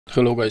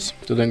Hello guys,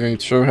 today I'm going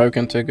to show you how you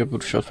can take a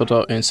good shot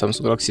photo in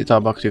Samsung Galaxy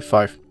Tab Active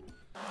 5.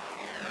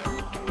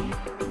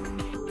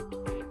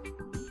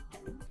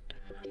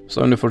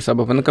 So only first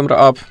open the camera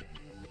up,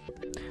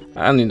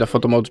 and in the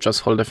photo mode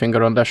just hold the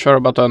finger on the share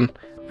button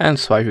and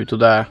swipe it to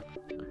the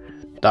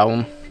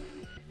down.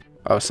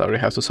 Oh sorry,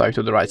 have to swipe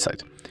to the right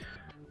side.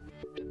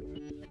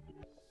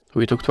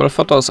 We took 12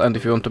 photos, and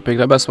if you want to pick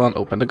the best one,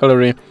 open the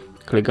gallery,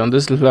 click on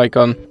this little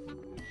icon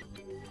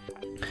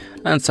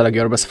and select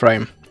your best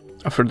frame.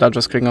 After that,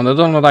 just click on the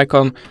download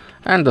icon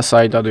and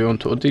decide that you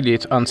want to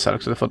delete and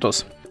select the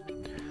photos.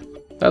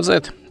 That's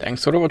it.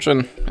 Thanks for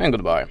watching and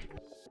goodbye.